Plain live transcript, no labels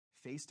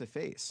face to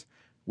face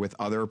with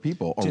other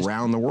people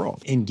around the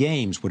world. In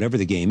games, whatever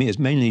the game is,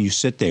 mainly you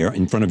sit there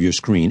in front of your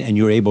screen and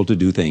you're able to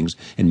do things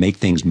and make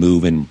things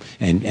move, and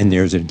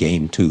there's a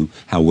game to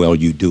how well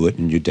you do it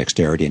and your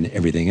dexterity and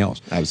everything else.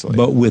 Absolutely.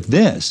 But with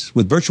this,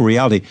 with virtual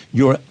reality,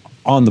 you're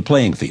on the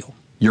playing field.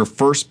 You're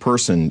first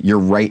person, you're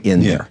right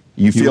in there.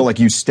 You feel like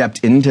you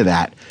stepped into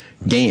that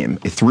game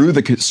through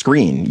the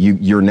screen.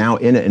 You're now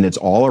in it, and it's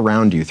all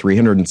around you,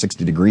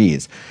 360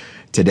 degrees.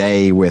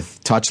 Today,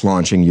 with touch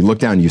launching, you look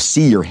down, you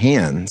see your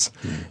hands.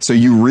 So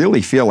you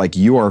really feel like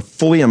you are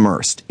fully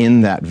immersed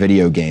in that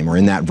video game or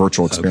in that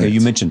virtual experience. Okay,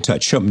 you mentioned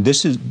touch. Show me,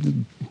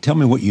 tell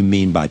me what you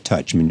mean by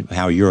touch. I mean,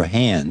 how your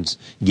hands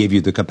give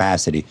you the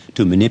capacity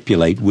to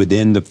manipulate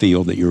within the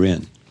field that you're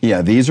in.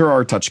 Yeah, these are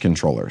our touch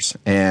controllers,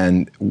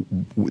 and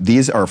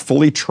these are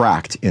fully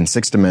tracked in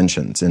 6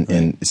 dimensions,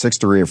 in 6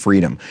 degrees of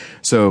freedom.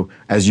 So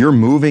as you're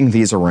moving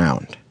these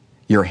around,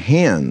 your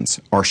hands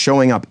are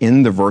showing up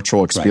in the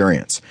virtual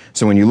experience. Right.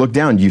 So when you look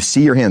down, you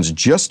see your hands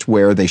just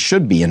where they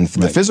should be in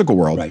the physical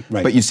world,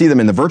 but you see them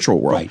in the virtual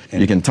world.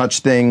 You can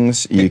touch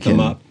things, you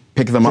can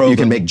pick them up, you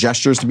can make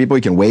gestures to people,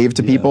 you can wave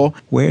to people.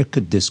 Where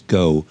could this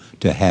go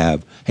to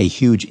have a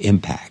huge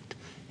impact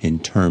in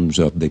terms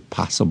of the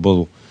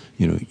possible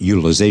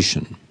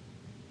utilization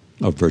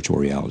of virtual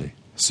reality?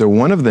 So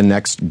one of the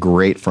next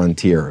great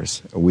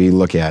frontiers we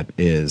look at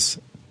is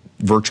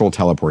virtual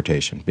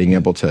teleportation, being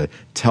able to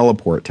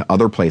teleport to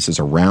other places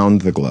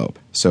around the globe.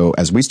 So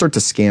as we start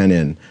to scan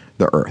in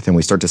the Earth and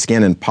we start to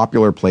scan in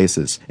popular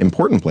places,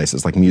 important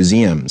places like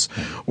museums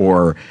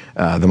or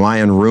the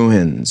Mayan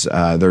ruins,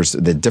 there's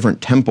the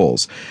different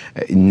temples.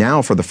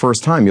 Now for the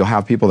first time, you'll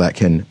have people that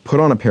can put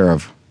on a pair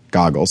of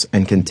goggles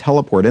and can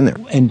teleport in there.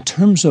 In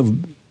terms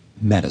of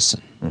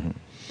medicine,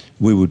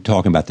 we were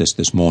talking about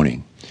this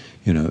morning.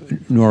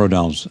 Nora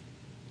O'Donnell's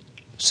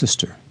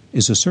sister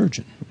is a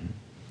surgeon.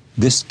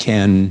 This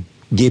can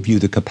give you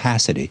the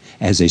capacity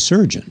as a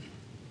surgeon,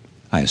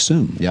 I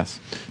assume,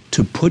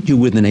 to put you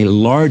within a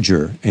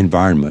larger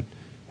environment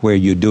where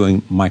you're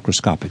doing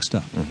microscopic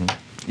stuff.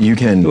 You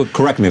can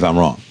correct me if I'm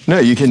wrong. No,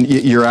 you can.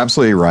 You're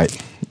absolutely right.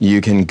 You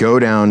can go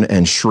down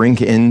and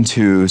shrink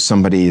into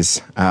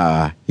somebody's,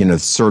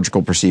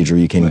 surgical procedure.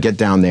 You can get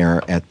down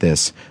there at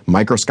this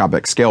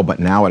microscopic scale, but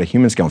now at a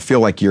human scale, feel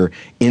like you're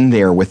in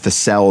there with the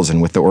cells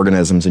and with the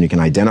organisms, and you can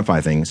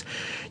identify things.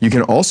 You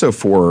can also,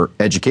 for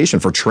education,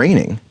 for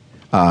training,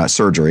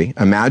 surgery,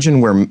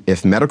 imagine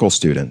if medical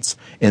students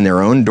in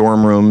their own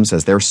dorm rooms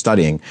as they're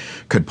studying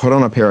could put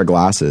on a pair of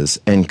glasses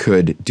and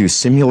could do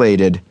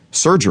simulated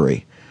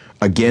surgery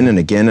again and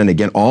again and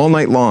again. All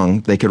night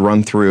long, they could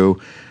run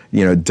through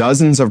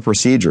dozens of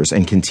procedures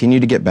and continue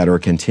to get better,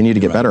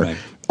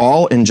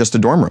 all in just a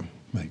dorm room.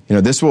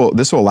 This will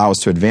allow us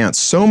to advance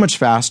so much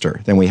faster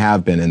than we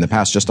have been in the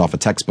past, just off of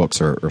textbooks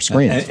or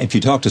screens. If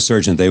you talk to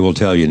surgeons, they will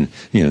tell you,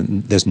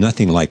 there's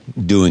nothing like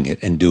doing it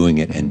and doing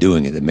it and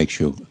doing it that makes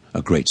you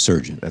a great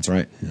surgeon. That's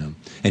right.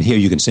 And here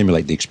you can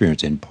simulate the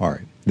experience in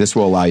part. This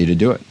will allow you to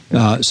do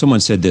it. Someone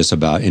said this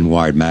in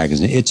Wired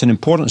magazine. It's an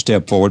important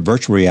step forward.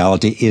 Virtual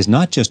reality is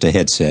not just a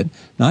headset,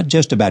 not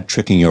just about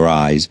tricking your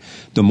eyes.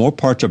 The more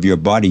parts of your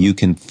body you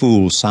can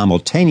fool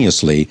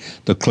simultaneously,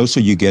 the closer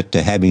you get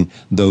to having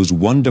those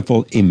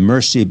wonderful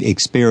immersive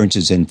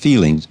experiences and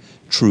feelings,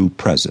 true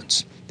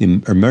presence. The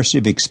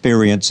immersive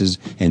experiences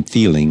and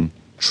feeling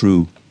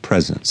true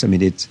presence. I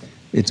mean,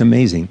 it's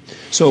amazing.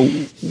 So,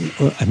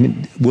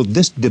 will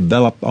this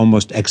develop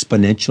almost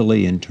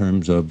exponentially in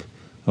terms of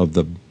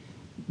the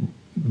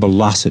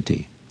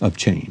velocity of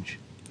change?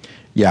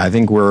 Yeah, I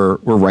think we're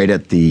right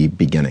at the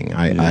beginning.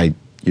 I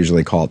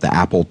usually call it the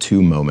Apple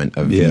II moment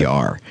of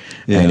VR.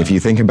 And if you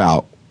think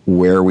about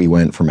where we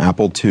went from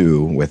Apple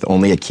II with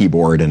only a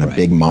keyboard and a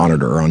big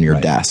monitor on your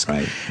desk,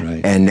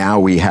 and now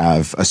we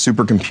have a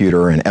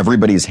supercomputer in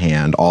everybody's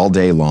hand all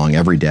day long,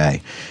 every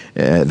day.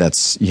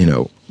 That's,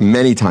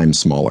 many times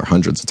smaller,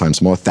 hundreds of times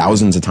smaller,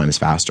 thousands of times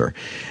faster.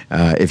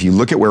 If you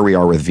look at where we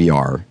are with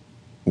VR,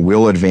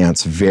 we'll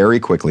advance very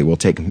quickly. We'll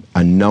take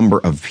a number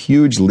of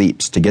huge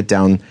leaps to get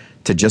down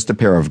to just a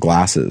pair of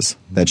glasses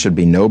that should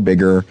be no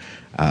bigger,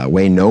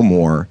 weigh no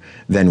more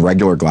than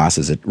regular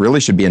glasses. It really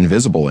should be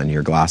invisible in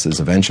your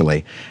glasses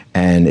eventually,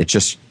 and it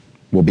just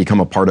will become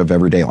a part of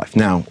everyday life.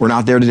 Now, we're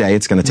not there today.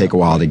 It's going to take a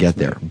while to get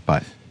there,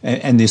 but...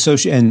 And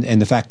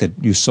the fact that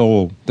you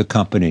sold the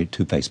company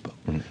to Facebook,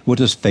 what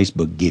does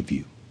Facebook give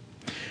you?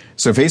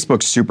 So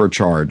Facebook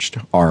supercharged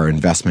our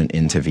investment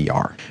into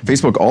VR.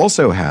 Facebook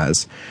also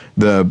has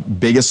the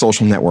biggest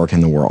social network in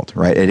the world,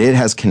 right? And it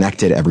has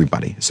connected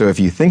everybody. So if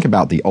you think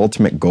about the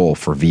ultimate goal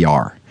for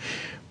VR,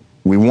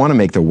 we want to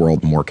make the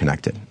world more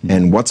connected.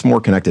 And what's more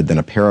connected than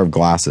a pair of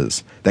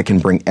glasses that can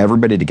bring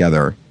everybody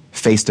together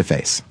face to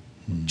face,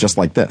 just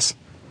like this?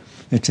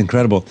 It's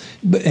incredible.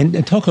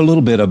 And talk a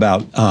little bit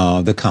about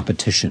the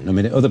competition. I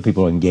mean, other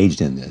people are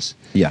engaged in this.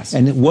 Yes.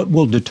 And what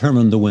will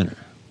determine the winner?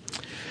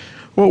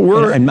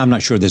 Well, and I'm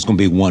not sure there's going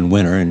to be one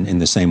winner in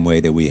the same way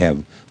that we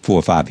have 4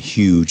 or 5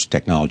 huge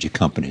technology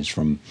companies,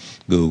 from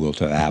Google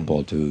to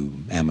Apple to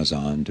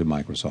Amazon to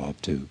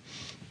Microsoft to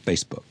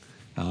Facebook.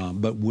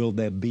 But will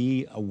there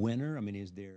be a winner? I mean, is there...